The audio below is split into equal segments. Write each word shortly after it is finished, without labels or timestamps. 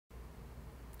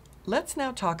Let's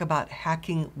now talk about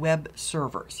hacking web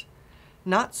servers.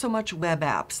 Not so much web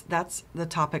apps, that's the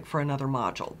topic for another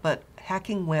module, but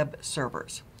hacking web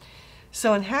servers.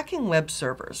 So in hacking web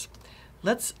servers,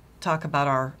 let's talk about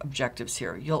our objectives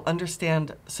here. You'll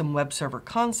understand some web server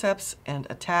concepts and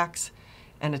attacks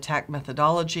and attack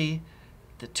methodology,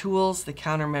 the tools, the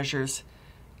countermeasures,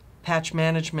 patch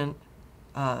management,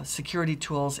 security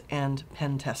tools, and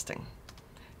pen testing.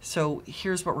 So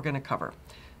here's what we're going to cover.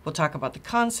 We'll talk about the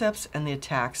concepts and the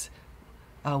attacks.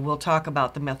 We'll talk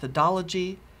about the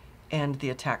methodology and the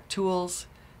attack tools,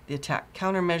 the attack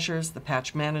countermeasures, the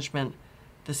patch management,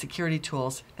 the security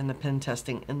tools, and the pen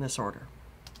testing in this order.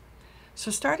 So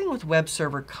starting with web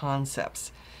server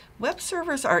concepts. Web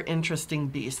servers are interesting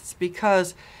beasts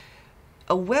because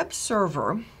a web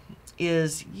server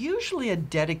is usually a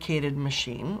dedicated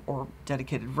machine or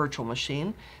dedicated virtual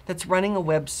machine that's running a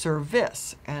web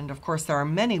service. And of course, there are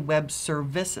many web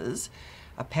services,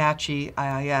 Apache,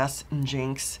 IIS, and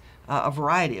Jinx, a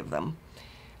variety of them.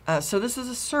 So this is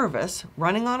a service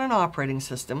running on an operating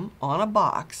system on a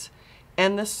box,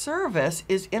 and the service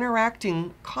is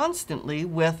interacting constantly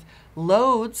with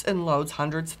loads and loads,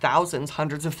 hundreds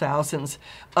of thousands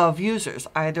of users,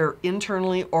 either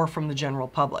internally or from the general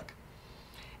public.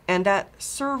 And that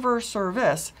server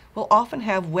service will often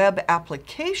have web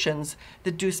applications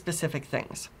that do specific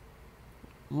things.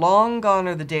 Long gone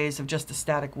are the days of just a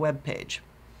static web page.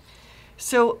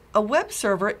 So a web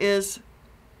server is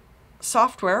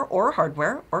software or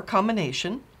hardware or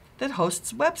combination that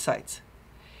hosts websites.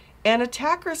 And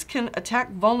attackers can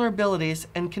attack vulnerabilities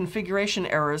and configuration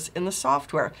errors in the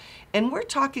software. And we're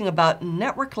talking about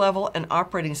network level and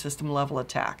operating system level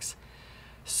attacks.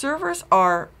 Servers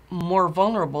are more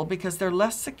vulnerable because they're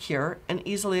less secure and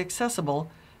easily accessible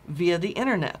via the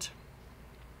internet.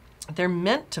 They're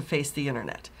meant to face the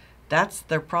internet. That's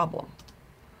their problem.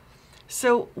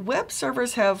 So web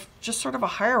servers have just sort of a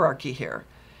hierarchy here.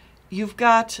 You've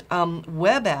got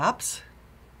web apps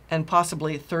and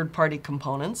possibly third-party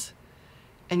components.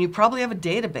 And you probably have a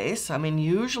database. I mean,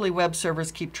 usually web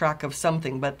servers keep track of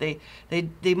something, but they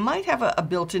might have a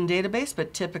built-in database,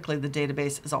 but typically the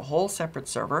database is a whole separate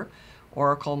server,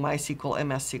 Oracle, MySQL,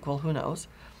 MS SQL, who knows.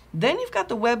 Then you've got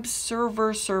the web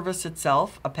server service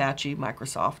itself, Apache,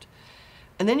 Microsoft.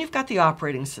 And then you've got the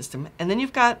operating system, and then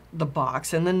you've got the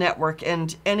box and the network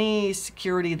and any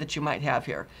security that you might have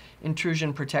here.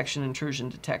 Intrusion protection, intrusion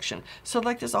detection. So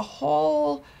like there's a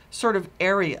whole sort of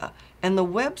area, and the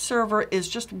web server is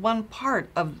just one part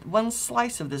of one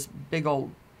slice of this big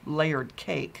old layered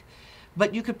cake.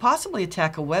 But you could possibly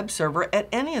attack a web server at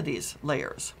any of these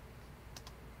layers.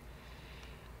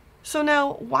 So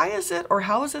now, why is it or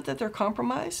how is it that they're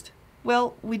compromised?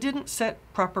 Well, we didn't set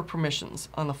proper permissions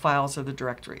on the files or the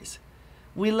directories.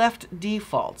 We left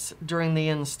defaults during the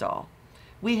install.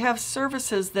 We have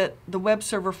services that the web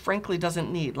server frankly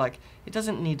doesn't need, like it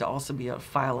doesn't need to also be a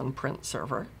file and print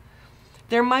server.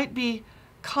 There might be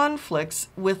conflicts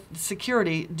with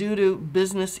security due to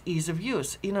business ease of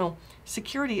use. You know,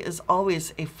 security is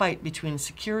always a fight between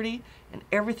security and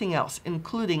everything else,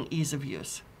 including ease of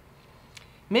use.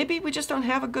 Maybe we just don't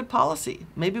have a good policy.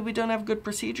 Maybe we don't have good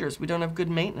procedures. We don't have good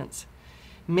maintenance.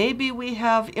 Maybe we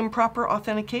have improper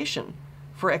authentication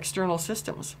for external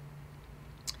systems.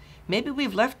 Maybe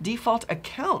we've left default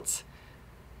accounts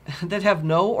that have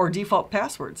no or default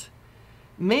passwords.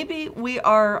 Maybe we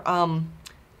are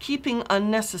keeping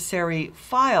unnecessary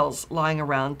files lying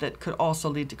around that could also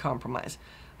lead to compromise.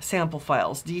 Sample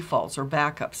files, defaults, or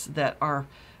backups that are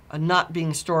not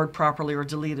being stored properly or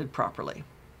deleted properly.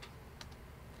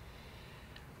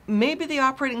 Maybe the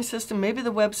operating system, maybe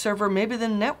the web server, maybe the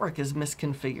network is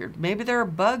misconfigured. Maybe there are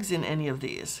bugs in any of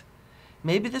these.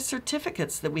 Maybe the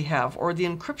certificates that we have or the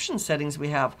encryption settings we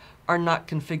have are not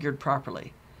configured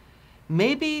properly.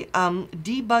 Maybe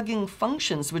debugging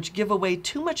functions which give away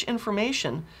too much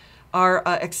information are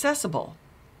accessible.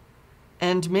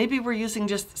 And maybe we're using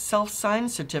just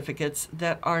self-signed certificates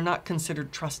that are not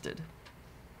considered trusted.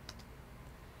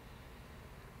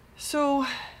 So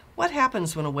what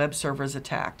happens when a web server is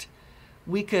attacked?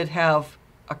 We could have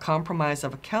a compromise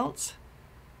of accounts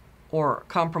or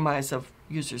compromise of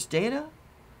users' data.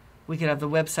 We could have the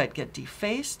website get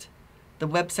defaced. The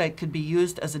website could be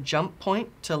used as a jump point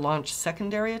to launch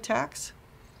secondary attacks.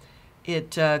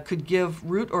 It could give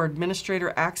root or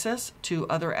administrator access to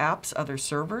other apps, other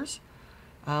servers.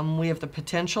 We have the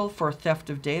potential for theft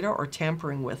of data or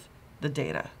tampering with the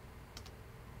data.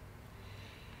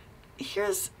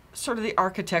 Here's sort of the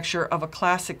architecture of a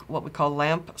classic, what we call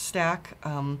LAMP stack.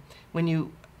 When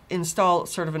you install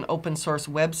sort of an open source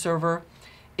web server,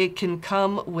 it can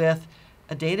come with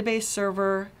a database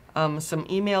server, some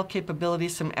email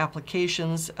capabilities, some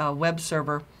applications, web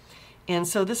server. And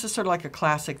so this is sort of like a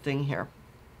classic thing here.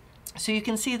 So you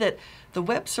can see that the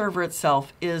web server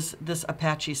itself is this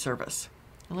Apache service.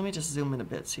 And let me just zoom in a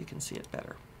bit so you can see it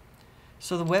better.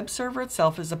 So the web server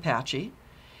itself is Apache.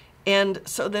 And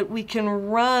so that we can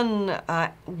run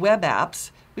web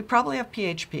apps, we probably have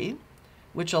PHP,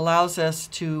 which allows us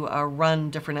to run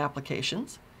different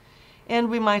applications. And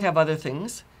we might have other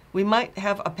things. We might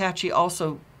have Apache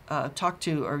also talk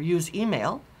to or use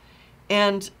email.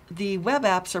 And the web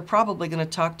apps are probably going to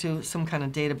talk to some kind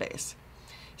of database.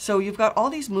 So you've got all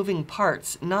these moving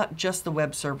parts, not just the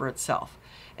web server itself.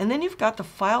 And then you've got the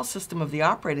file system of the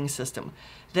operating system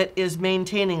that is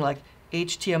maintaining like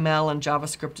HTML and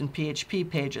JavaScript and PHP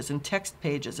pages and text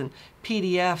pages and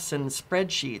PDFs and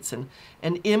spreadsheets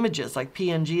and images like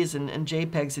PNGs and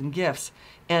JPEGs and GIFs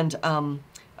and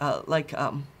like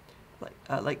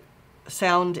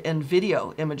sound and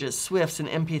video images, SWIFTs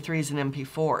and MP3s and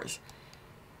MP4s.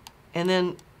 And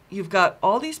then you've got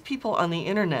all these people on the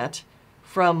internet,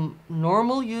 from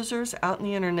normal users out in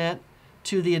the internet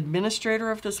to the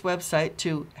administrator of this website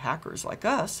to hackers like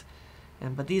us,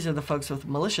 but these are the folks with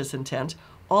malicious intent,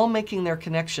 all making their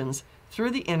connections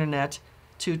through the internet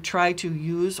to try to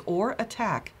use or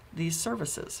attack these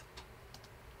services.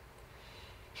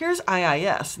 Here's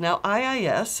IIS. Now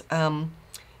IIS,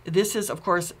 this is of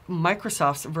course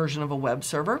Microsoft's version of a web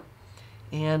server,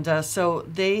 and so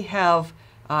they have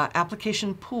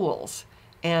application pools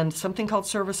and something called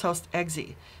service host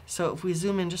exe. So if we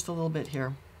zoom in just a little bit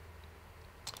here,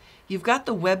 you've got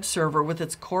the web server with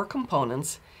its core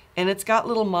components, and it's got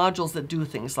little modules that do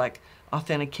things like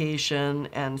authentication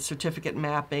and certificate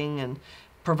mapping and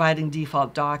providing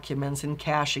default documents and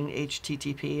caching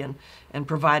HTTP and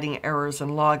providing errors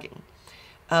and logging.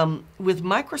 With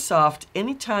Microsoft,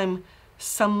 anytime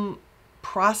some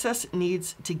process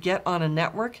needs to get on a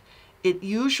network, it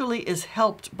usually is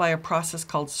helped by a process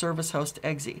called service host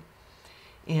exe.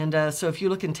 And so if you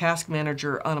look in Task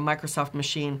Manager on a Microsoft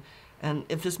machine, and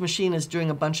if this machine is doing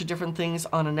a bunch of different things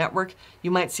on a network, you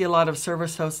might see a lot of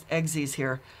service host exes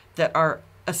here that are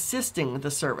assisting the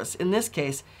service. In this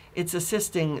case, it's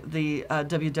assisting the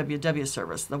www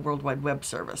service, the World Wide Web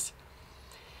service.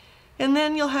 And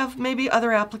then you'll have maybe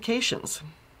other applications,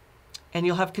 and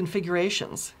you'll have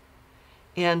configurations,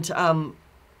 and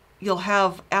you'll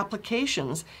have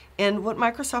applications. And what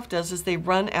Microsoft does is they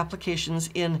run applications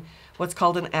in what's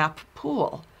called an app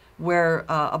pool, where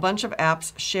a bunch of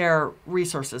apps share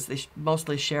resources. They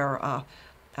mostly share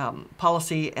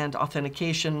policy and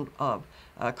authentication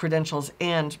credentials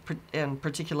and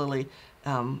particularly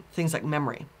things like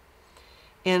memory.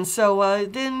 And so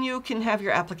then you can have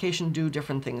your application do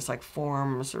different things like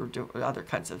forms or do other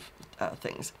kinds of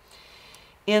things.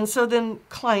 And so then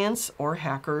clients or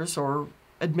hackers or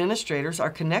administrators are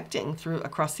connecting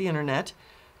across the internet,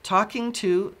 talking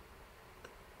to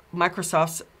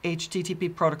Microsoft's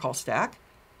HTTP protocol stack,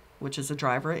 which is a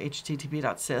driver,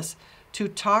 http.sys, to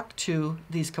talk to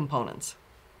these components.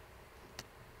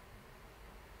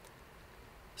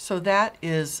 So that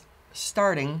is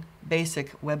starting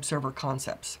basic web server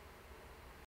concepts.